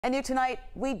And new tonight,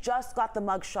 we just got the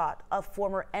mugshot of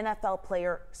former NFL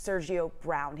player Sergio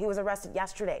Brown. He was arrested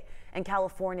yesterday in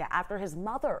California after his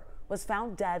mother was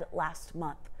found dead last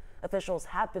month. Officials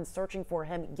have been searching for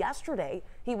him. Yesterday,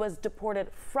 he was deported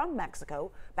from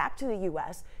Mexico back to the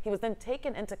U.S. He was then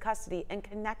taken into custody in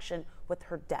connection with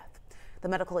her death. The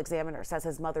medical examiner says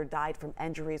his mother died from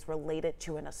injuries related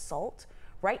to an assault.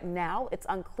 Right now, it's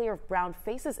unclear if Brown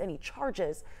faces any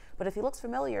charges, but if he looks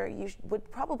familiar, you would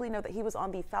probably know that he was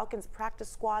on the Falcons practice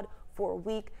squad for a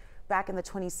week back in the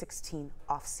 2016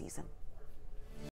 offseason.